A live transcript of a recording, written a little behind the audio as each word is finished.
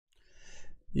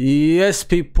Yes,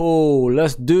 people,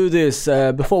 let's do this.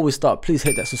 Before we start, please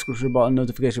hit that subscription button,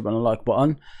 notification button, like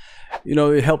button. You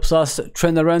know, it helps us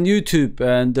trend around YouTube,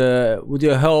 and with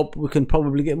your help we can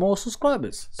probably get more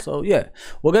subscribers. So yeah,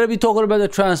 we're going to be talking about the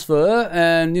transfer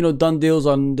and, you know, done deals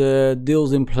on the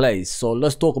deals in place. So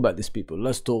let's talk about this, people.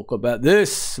 Let's talk about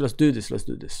this. Let's do this. Let's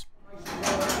do this.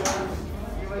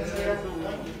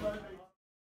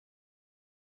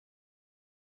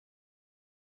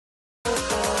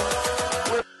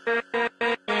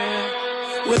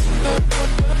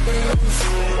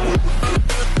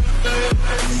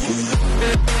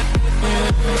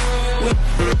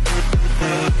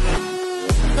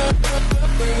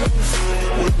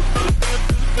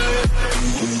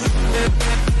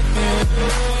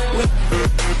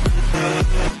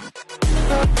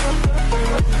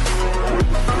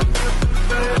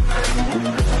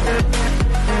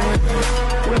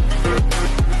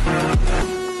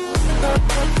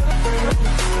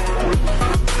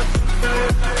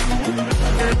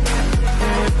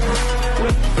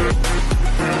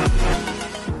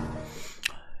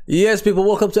 Yes, people,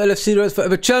 welcome to LFC Red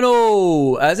Forever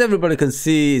channel. As everybody can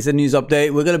see, it's a news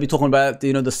update. We're going to be talking about,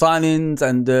 you know, the signings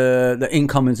and the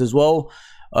incomings as well.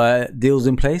 Deals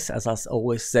in place, as I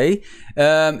always say.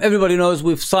 Everybody knows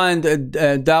we've signed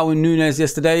Darwin Núñez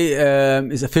yesterday.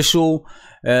 It's official.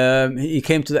 He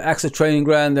came to the AXA training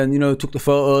ground and, you know, took the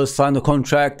photos, signed the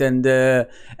contract, and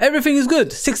everything is good.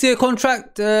 6-year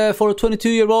contract for a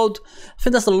 22-year-old. I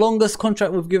think that's the longest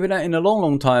contract we've given out in a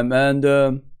long time.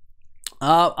 And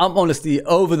I'm honestly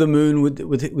over the moon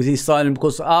with his signing,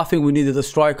 because I think we needed a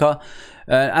striker.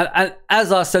 And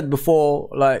as I said before,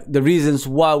 like, the reasons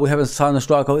why we haven't signed a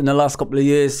striker in the last couple of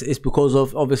years is because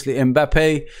of, obviously,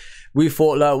 Mbappe. We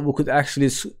thought that we could actually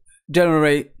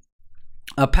generate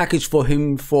a package for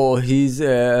him for his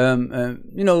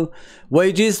you know,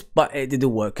 wages, but it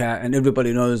didn't work out. And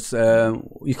everybody knows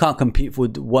you can't compete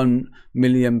with £1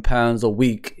 million a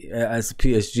week as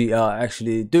PSG are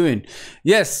actually doing.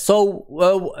 Yes, so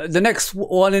the next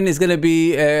one in is going to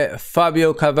be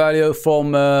Fabio Carvalho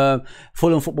from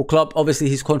Fulham Football Club. Obviously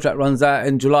his contract runs out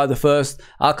in July the 1st.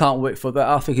 I can't wait for that.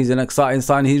 I think he's an exciting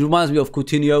sign. He reminds me of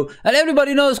Coutinho, and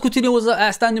everybody knows Coutinho was an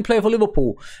outstanding player for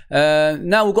Liverpool.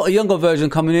 Now we've got a younger version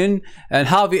coming in, and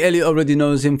Harvey Elliott already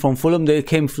knows him from Fulham. They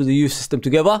came through the youth system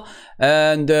together,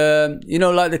 and you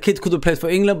know, like, the kid could have played for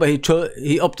England, but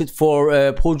he opted for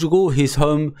Portugal, his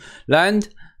homeland.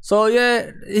 So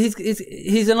yeah,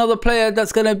 he's another player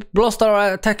that's gonna bluster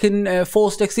our attacking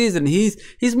force next season.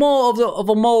 He's more of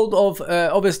a mold of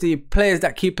obviously players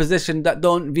that keep possession, that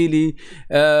don't really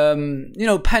you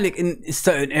know, panic in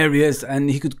certain areas,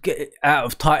 and he could get out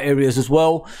of tight areas as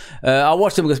well. I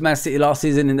watched him against Man City last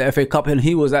season in the FA Cup, and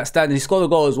he was outstanding. He scored a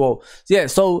goal as well. So yeah,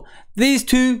 so these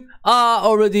two are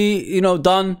already, you know,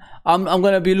 done. I'm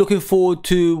going to be looking forward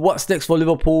to what's next for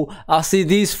Liverpool. I see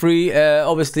these three,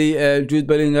 obviously Jude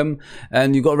Bellingham,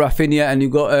 and you got Rafinha, and you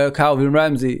got Calvin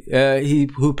Ramsey,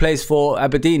 who plays for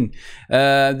Aberdeen.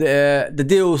 The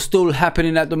deal is still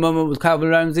happening at the moment with Calvin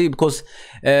Ramsey, because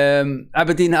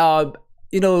Aberdeen are,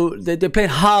 you know, they play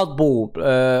hardball.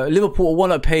 Liverpool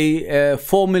want to pay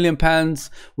 £4 million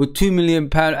with £2 million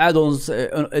add-ons.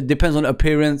 It depends on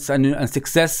appearance and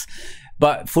success.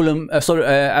 But Fulham,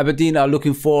 Aberdeen are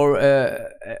looking for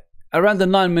around the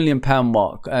 £9 million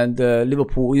mark. And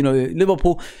Liverpool, you know,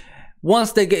 Liverpool,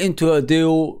 once they get into a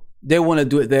deal, they want to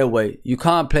do it their way. You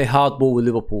can't play hardball with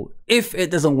Liverpool. If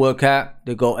it doesn't work out,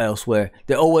 they go elsewhere.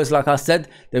 They always, like I said,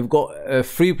 they've got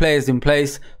 3 players in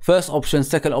place: first option,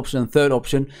 second option, third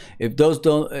option. If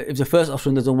the first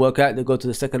option doesn't work out, they go to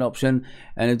the second option,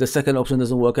 and if the second option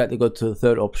doesn't work out, they go to the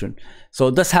third option.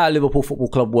 So that's how Liverpool Football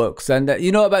Club works. And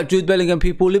you know about Jude Bellingham,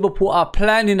 people, Liverpool are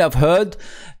planning, I've heard,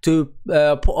 to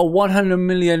put a 100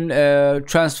 million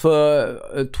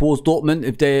transfer towards Dortmund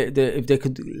if they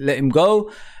could let him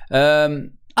go.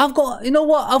 I've got, you know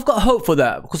what, I've got hope for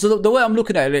that, because the way I'm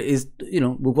looking at it is, you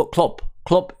know, we've got Klopp.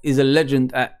 Klopp is a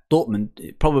legend at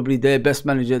Dortmund, probably their best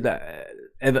manager that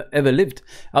ever lived.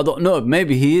 I don't know,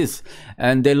 maybe he is,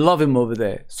 and they love him over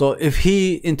there. So if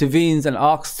he intervenes and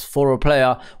asks for a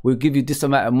player, we'll give you this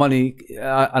amount of money,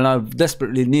 and I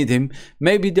desperately need him,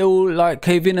 maybe they will, like,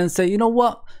 cave in and say, you know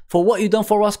what, for what you've done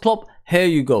for us, Klopp, here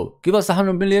you go, give us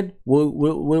 100 million,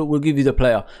 we'll give you the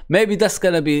player. Maybe that's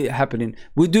gonna be happening.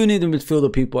 We do need a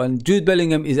midfielder, people, and Jude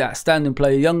Bellingham is an outstanding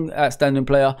player, young outstanding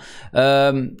player.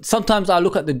 Sometimes I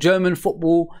look at the German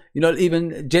football, you know,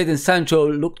 even Jadon Sancho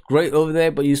looked great over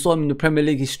there, but you saw him in the Premier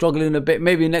League, he's struggling a bit.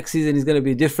 Maybe next season he's going to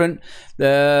be different.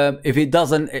 If he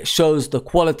doesn't, it shows the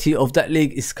quality of that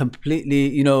league is completely,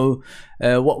 you know,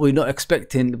 what we're not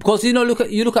expecting. Because, you know,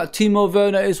 you look at Timo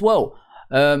Werner as well.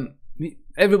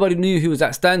 everybody knew he was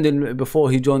outstanding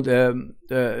before he joined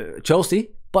Chelsea,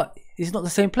 but he's not the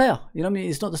same player. You know what I mean?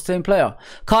 He's not the same player.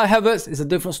 Kai Havertz is a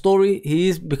different story. He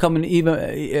is becoming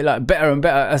even like better and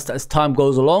better as time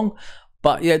goes along.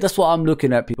 But yeah, that's what I'm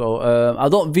looking at, people. I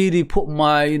don't really put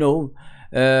my, you know,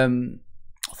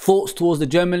 thoughts towards the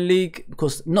German league,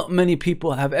 because not many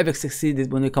people have ever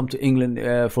succeeded when they come to England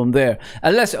from there,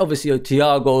 unless obviously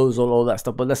Thiago's or all that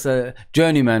stuff. But that's a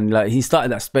journeyman. Like, he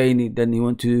started at Spain, then he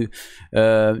went to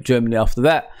Germany after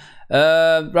that.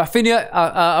 Rafinha,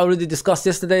 I already discussed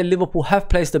yesterday. Liverpool have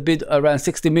placed a bid around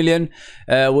 60 million.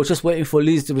 We're just waiting for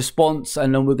Leeds' response,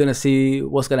 and then we're going to see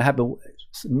what's going to happen.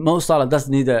 Mo Salah does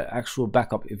need an actual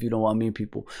backup, if you know what I mean,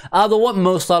 people. I don't want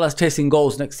Mo Salah chasing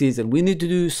goals next season. We need to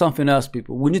do something else,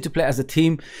 people. We need to play as a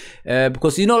team,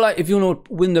 because, you know, like, if you want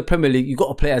to win the Premier League, you got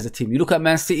to play as a team. You look at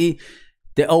Man City,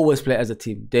 they always play as a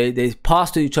team. They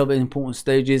pass to each other in important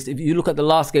stages. If you look at the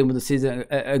last game of the season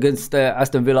against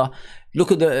Aston Villa,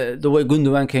 look at the way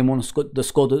Gundogan came on, scored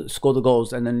the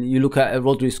goals, and then you look at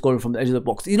Rodri scoring from the edge of the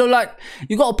box. You know, like,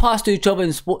 you got to pass to each other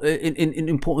in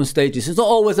important stages. It's not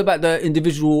always about the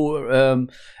individual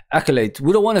accolades.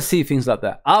 We don't want to see things like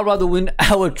that. I'd rather win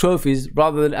our trophies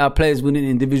rather than our players winning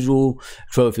individual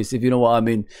trophies, if you know what I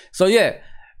mean. So yeah,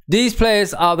 these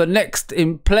players are the next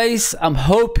in place. I'm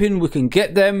hoping we can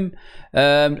get them.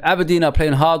 Aberdeen are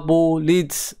playing hardball.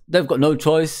 Leeds, they've got no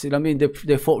choice. You know what I mean?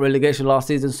 They fought relegation last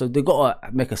season, so they've got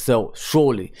to make a sell,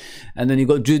 surely. And then you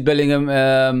got Jude Bellingham.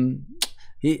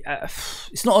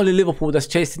 It's not only Liverpool that's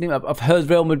chasing him. I've heard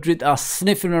Real Madrid are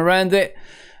sniffing around it.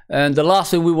 And the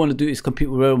last thing we want to do is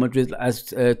compete with Real Madrid, as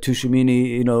Tuchemini,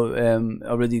 you know,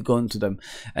 already gone to them.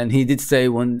 And he did say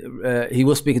when he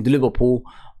was speaking to Liverpool,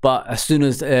 but as soon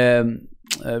as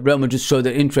Real Madrid showed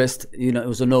their interest, you know, it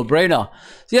was a no-brainer.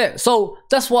 So yeah, so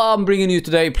that's what I'm bringing you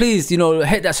today. Please, you know,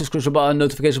 hit that subscription button,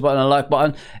 notification button, and like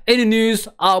button. Any news,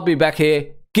 I'll be back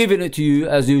here giving it to you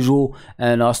as usual.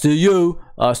 And I'll see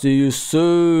you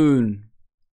soon.